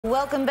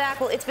Welcome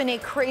back. Well, it's been a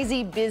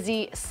crazy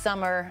busy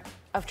summer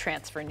of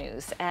transfer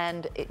news,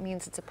 and it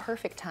means it's a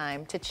perfect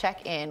time to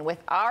check in with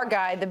our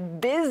guy, the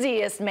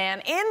busiest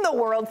man in the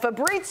world,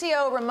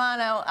 Fabrizio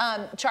Romano.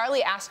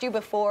 Charlie asked you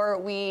before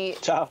we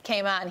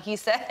came on. He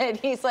said,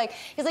 he's like,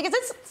 is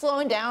this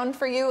slowing down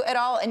for you at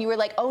all? And you were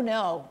like, oh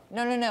no.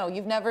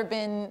 You've never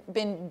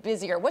been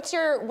busier. What's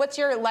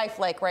your life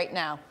like right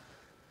now?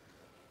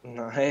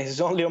 No,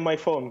 it's only on my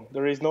phone.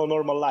 There is no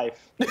normal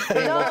life.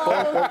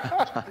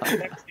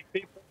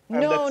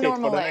 No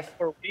normal life. Next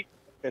 4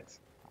 weeks,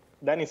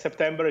 then in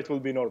September it will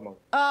be normal.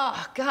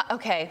 Oh God.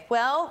 Okay.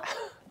 Well,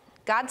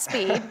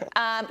 Godspeed.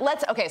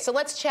 So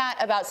let's chat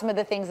about some of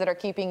the things that are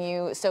keeping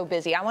you so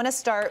busy. I want to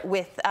start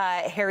with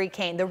Harry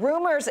Kane. The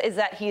rumors is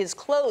that he is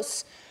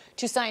close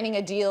to signing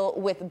a deal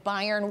with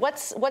Bayern.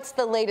 What's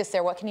the latest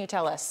there? What can you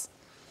tell us?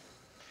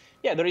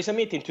 Yeah, there is a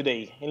meeting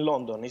today in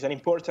London. It's an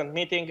important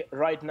meeting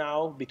right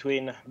now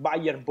between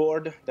Bayern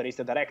board, there is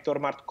the director,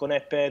 Marco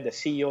Koneppe, the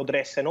CEO,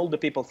 Dress, and all the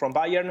people from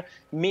Bayern,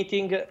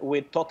 meeting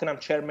with Tottenham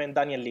chairman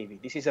Daniel Levy.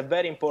 This is a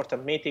very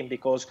important meeting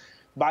because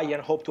Bayern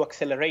hope to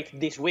accelerate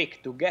this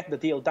week, to get the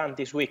deal done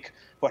this week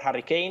for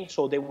Harry Kane,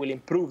 so they will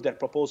improve their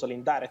proposal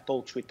in direct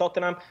talks with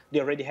Tottenham. They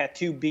already had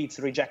 2 bids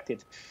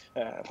rejected.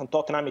 From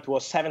Tottenham, it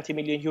was 70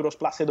 million euros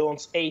plus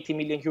add-ons, 80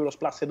 million euros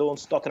plus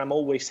add-ons. Tottenham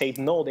always said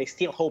no. They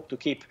still hope to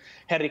keep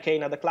Harry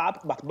Kane at the club,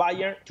 but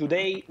Bayern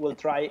today will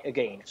try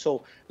again.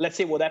 So let's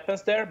see what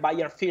happens there.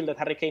 Bayern feel that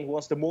Harry Kane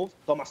wants the move.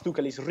 Thomas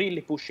Tuchel is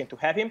really pushing to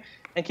have him.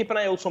 And keep an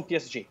eye also on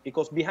PSG,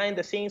 because behind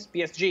the scenes,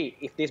 PSG,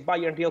 if this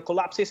Bayern deal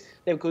collapses,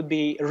 they could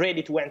be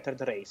ready to enter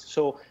the race.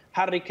 So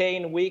Harry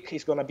Kane week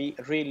is going to be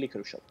really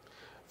crucial.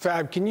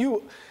 Fab, can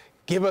you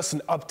give us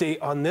an update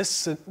on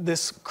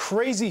this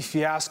crazy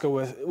fiasco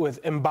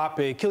with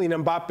Mbappe?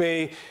 Kylian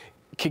Mbappe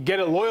could get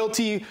a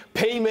loyalty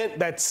payment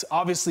that's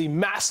obviously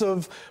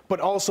massive,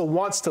 but also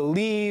wants to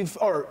leave,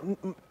 or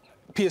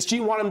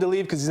PSG want him to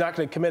leave because he's not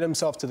going to commit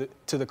himself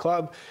to the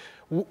club.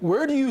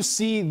 Where do you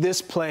see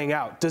this playing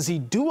out? Does he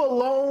do a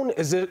loan?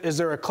 Is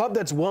there a club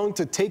that's willing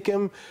to take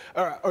him,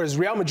 or is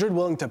Real Madrid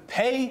willing to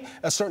pay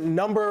a certain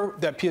number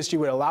that PSG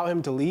would allow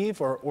him to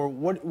leave, or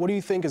what do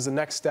you think is the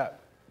next step?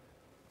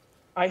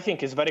 I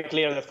think it's very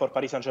clear that for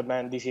Paris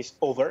Saint-Germain this is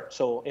over.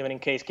 So even in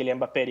case Kylian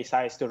Mbappe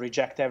decides to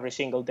reject every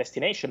single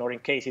destination, or in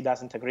case he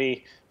doesn't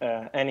agree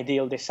any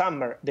deal this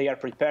summer, they are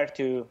prepared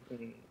to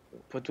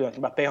put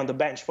Mbappe on the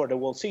bench for the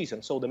whole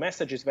season. So the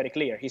message is very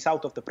clear. He's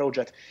out of the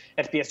project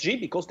at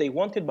PSG because they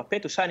wanted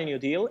Mbappe to sign a new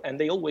deal, and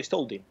they always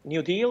told him,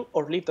 new deal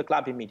or leave the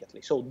club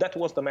immediately. So that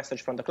was the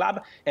message from the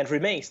club and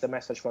remains the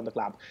message from the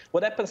club.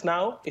 What happens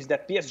now is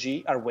that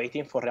PSG are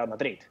waiting for Real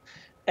Madrid.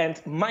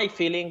 And my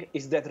feeling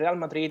is that Real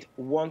Madrid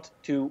want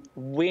to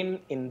win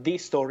in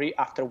this story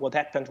after what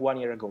happened 1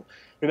 year ago.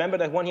 Remember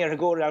that 1 year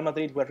ago, Real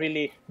Madrid were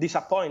really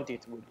disappointed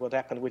with what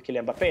happened with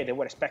Kylian Mbappe. They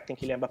were expecting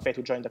Kylian Mbappe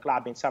to join the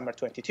club in summer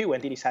 22,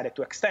 and they decided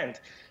to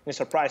extend in a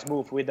surprise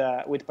move with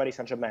Paris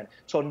Saint-Germain.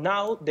 So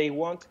now they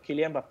want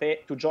Kylian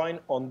Mbappe to join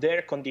on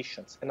their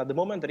conditions. And at the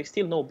moment, there is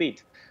still no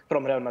bid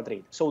from Real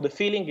Madrid. So the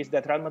feeling is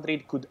that Real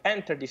Madrid could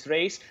enter this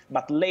race,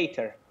 but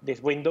later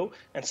this window.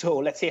 And so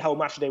let's see how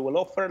much they will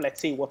offer.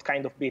 Let's see what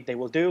kind of bid they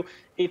will do.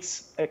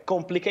 It's a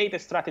complicated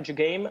strategy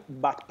game,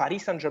 but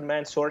Paris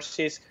Saint-Germain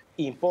sources,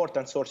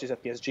 important sources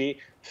at PSG,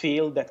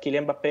 feel that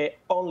Kylian Mbappe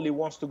only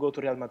wants to go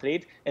to Real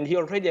Madrid, and he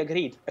already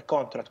agreed a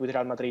contract with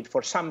Real Madrid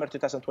for summer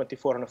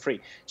 2024 on a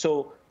free.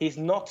 So he's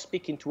not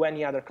speaking to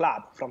any other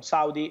club from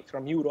Saudi,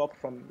 from Europe,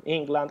 from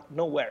England,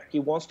 nowhere. He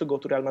wants to go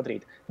to Real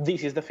Madrid.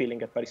 This is the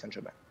feeling at Paris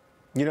Saint-Germain.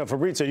 You know,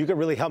 Fabrizio, you could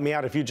really help me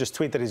out if you just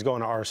tweet that he's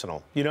going to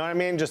Arsenal. You know what I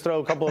mean? Just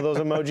throw a couple of those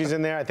emojis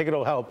in there. I think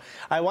it'll help.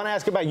 I want to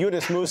ask about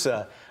Yunus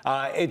Musah.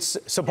 It's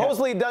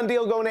supposedly a done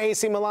deal going to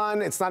AC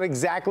Milan. It's not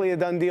exactly a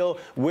done deal.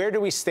 Where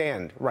do we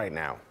stand right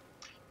now?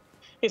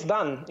 It's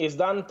done. It's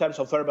done in terms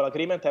of verbal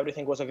agreement.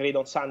 Everything was agreed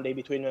on Sunday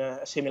between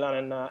AC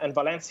Milan and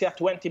Valencia.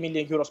 20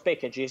 million euros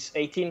package is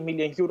 18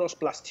 million euros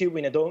plus 2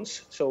 in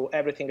add-ons. So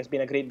everything has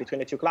been agreed between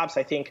the two clubs.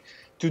 I think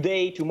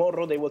today,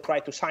 tomorrow, they will try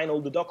to sign all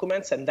the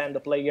documents, and then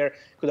the player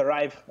could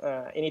arrive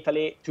in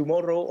Italy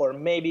tomorrow or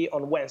maybe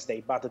on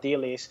Wednesday. But the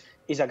deal is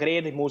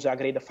agreed. Musah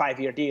agreed a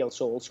 5-year deal,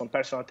 so also on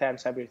personal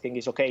terms, everything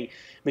is okay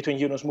between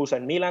Yunus Musah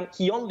and Milan.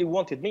 He only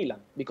wanted Milan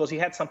because he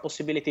had some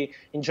possibility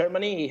in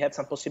Germany. He had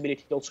some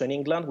possibility also in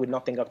England with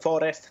Nottingham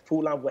Forest,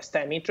 Fulham, West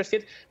Ham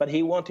interested, but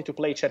he wanted to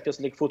play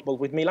Champions League football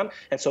with Milan,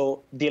 and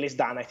so deal is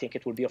done. I think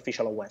it will be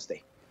official on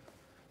Wednesday.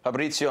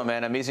 Fabrizio,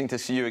 man, amazing to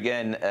see you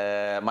again.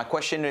 My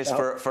question is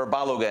for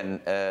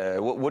Balogun.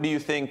 What do you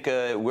think?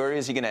 Where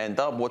is he going to end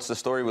up? What's the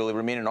story? Will he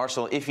remain in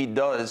Arsenal? If he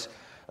does,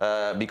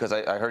 because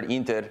I heard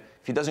Inter,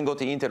 if he doesn't go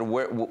to Inter,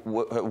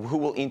 who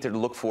will Inter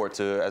look for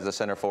as a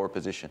center forward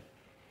position?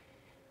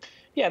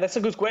 Yeah, that's a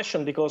good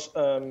question because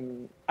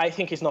I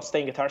think he's not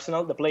staying at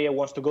Arsenal. The player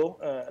wants to go,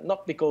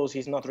 not because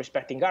he's not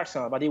respecting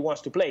Arsenal, but he wants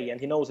to play. And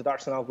he knows that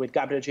Arsenal with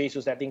Gabriel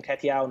Jesus, Edin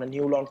Nketiah on a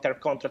new long-term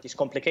contract is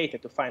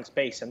complicated to find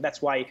space. And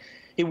that's why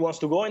he wants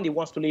to go, and he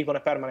wants to leave on a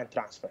permanent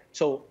transfer.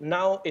 So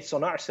now it's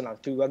on Arsenal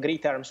to agree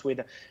terms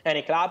with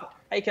any club.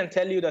 I can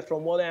tell you that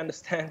from what I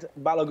understand,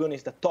 Balogun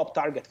is the top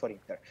target for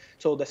Inter.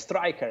 So the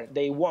striker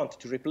they want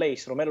to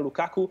replace Romelu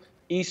Lukaku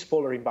is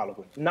Folarin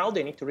Balogun. Now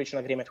they need to reach an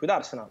agreement with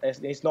Arsenal.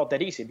 It's not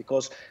that easy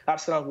because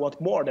Arsenal want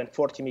more than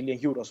 40 million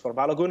euros for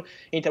Balogun.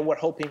 Inter were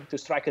hoping to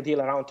strike a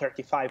deal around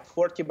 35,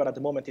 40, but at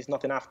the moment it's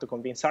not enough to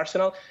convince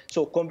Arsenal.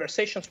 So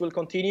conversations will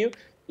continue.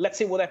 Let's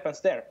see what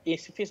happens there.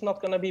 If it's not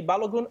going to be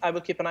Balogun, I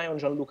will keep an eye on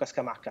Gianluca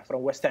Scamacca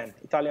from West Ham.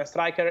 Italian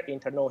striker,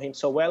 Inter know him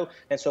so well,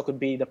 and so could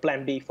be the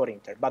plan B for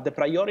Inter. But the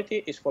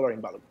priority is Folarin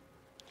Balogun.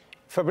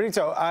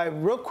 Fabrizio,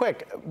 real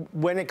quick,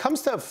 when it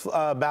comes to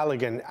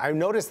Balogun, I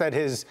noticed that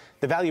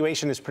the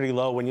valuation is pretty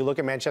low. When you look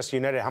at Manchester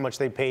United, how much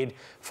they paid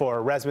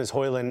for Rasmus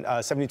Højlund,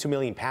 £72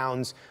 million,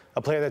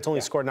 a player that's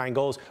only scored 9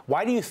 goals.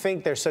 Why do you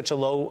think there's such a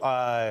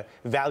low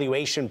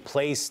valuation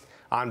placed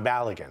on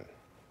Balogun?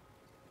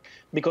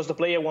 Because the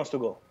player wants to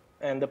go.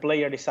 And the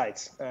player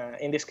decides.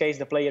 In this case,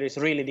 the player is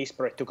really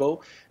desperate to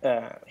go.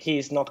 He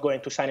is not going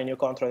to sign a new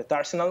contract at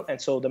Arsenal, and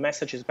so the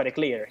message is very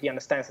clear. He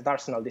understands that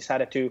Arsenal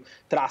decided to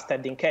trust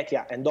Edin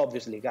Nketiah and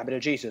obviously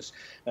Gabriel Jesus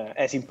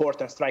as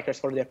important strikers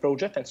for their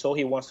project, and so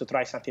he wants to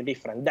try something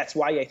different. That's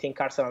why I think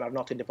Arsenal are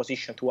not in the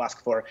position to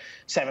ask for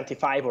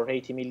 75 or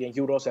 80 million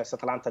euros as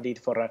Atalanta did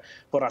for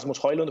Rasmus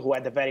Højlund, who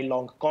had a very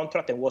long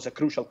contract and was a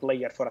crucial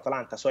player for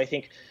Atalanta. So I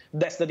think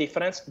that's the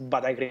difference,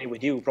 but I agree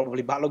with you.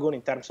 Probably Balogun,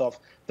 in terms of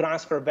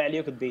transfer value,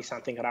 could be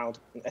something around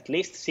at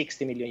least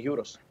 60 million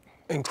euros.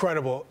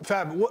 Incredible.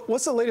 Fab,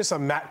 what's the latest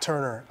on Matt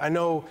Turner? I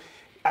know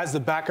as the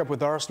backup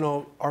with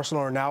Arsenal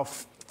are now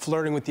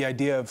flirting with the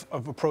idea of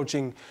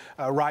approaching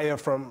Raya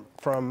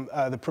from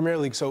the Premier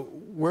League. So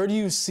where do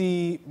you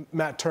see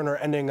Matt Turner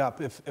ending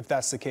up if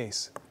that's the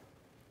case?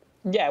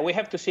 Yeah, we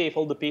have to see if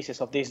all the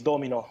pieces of this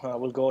domino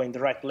will go in the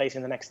right place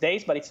in the next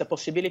days, but it's a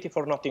possibility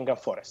for Nottingham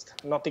Forest.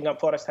 Nottingham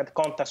Forest had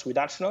contacts with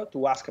Arsenal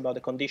to ask about the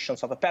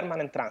conditions of a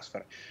permanent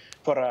transfer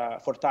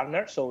for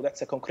Turner, so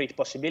that's a concrete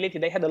possibility.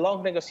 They had a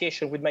long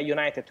negotiation with Man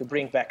United to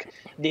bring back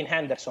Dean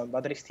Henderson,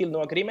 but there is still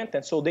no agreement,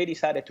 and so they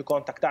decided to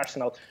contact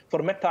Arsenal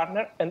for Matt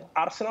Turner, and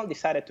Arsenal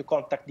decided to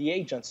contact the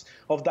agents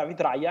of David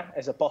Raya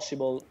as a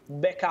possible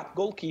backup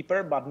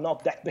goalkeeper, but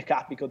not that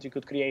backup because you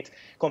could create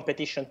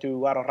competition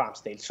to Aaron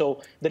Ramsdale.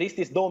 So there is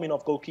this domino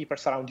of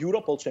goalkeepers around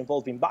Europe, also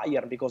involving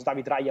Bayern, because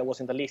David Raya was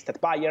in the list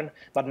at Bayern,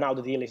 but now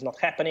the deal is not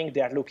happening.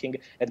 They are looking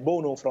at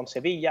Bono from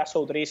Sevilla,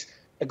 so there is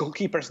a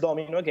goalkeepers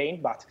domino again,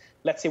 but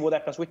let's see what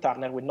happens with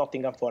Turner, with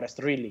Nottingham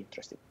Forest. Really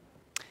interesting.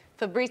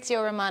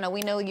 Fabrizio Romano,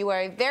 we know you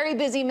are a very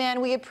busy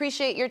man. We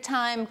appreciate your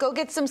time. Go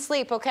get some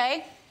sleep,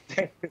 okay?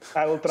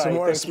 I will try. Some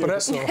more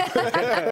espresso.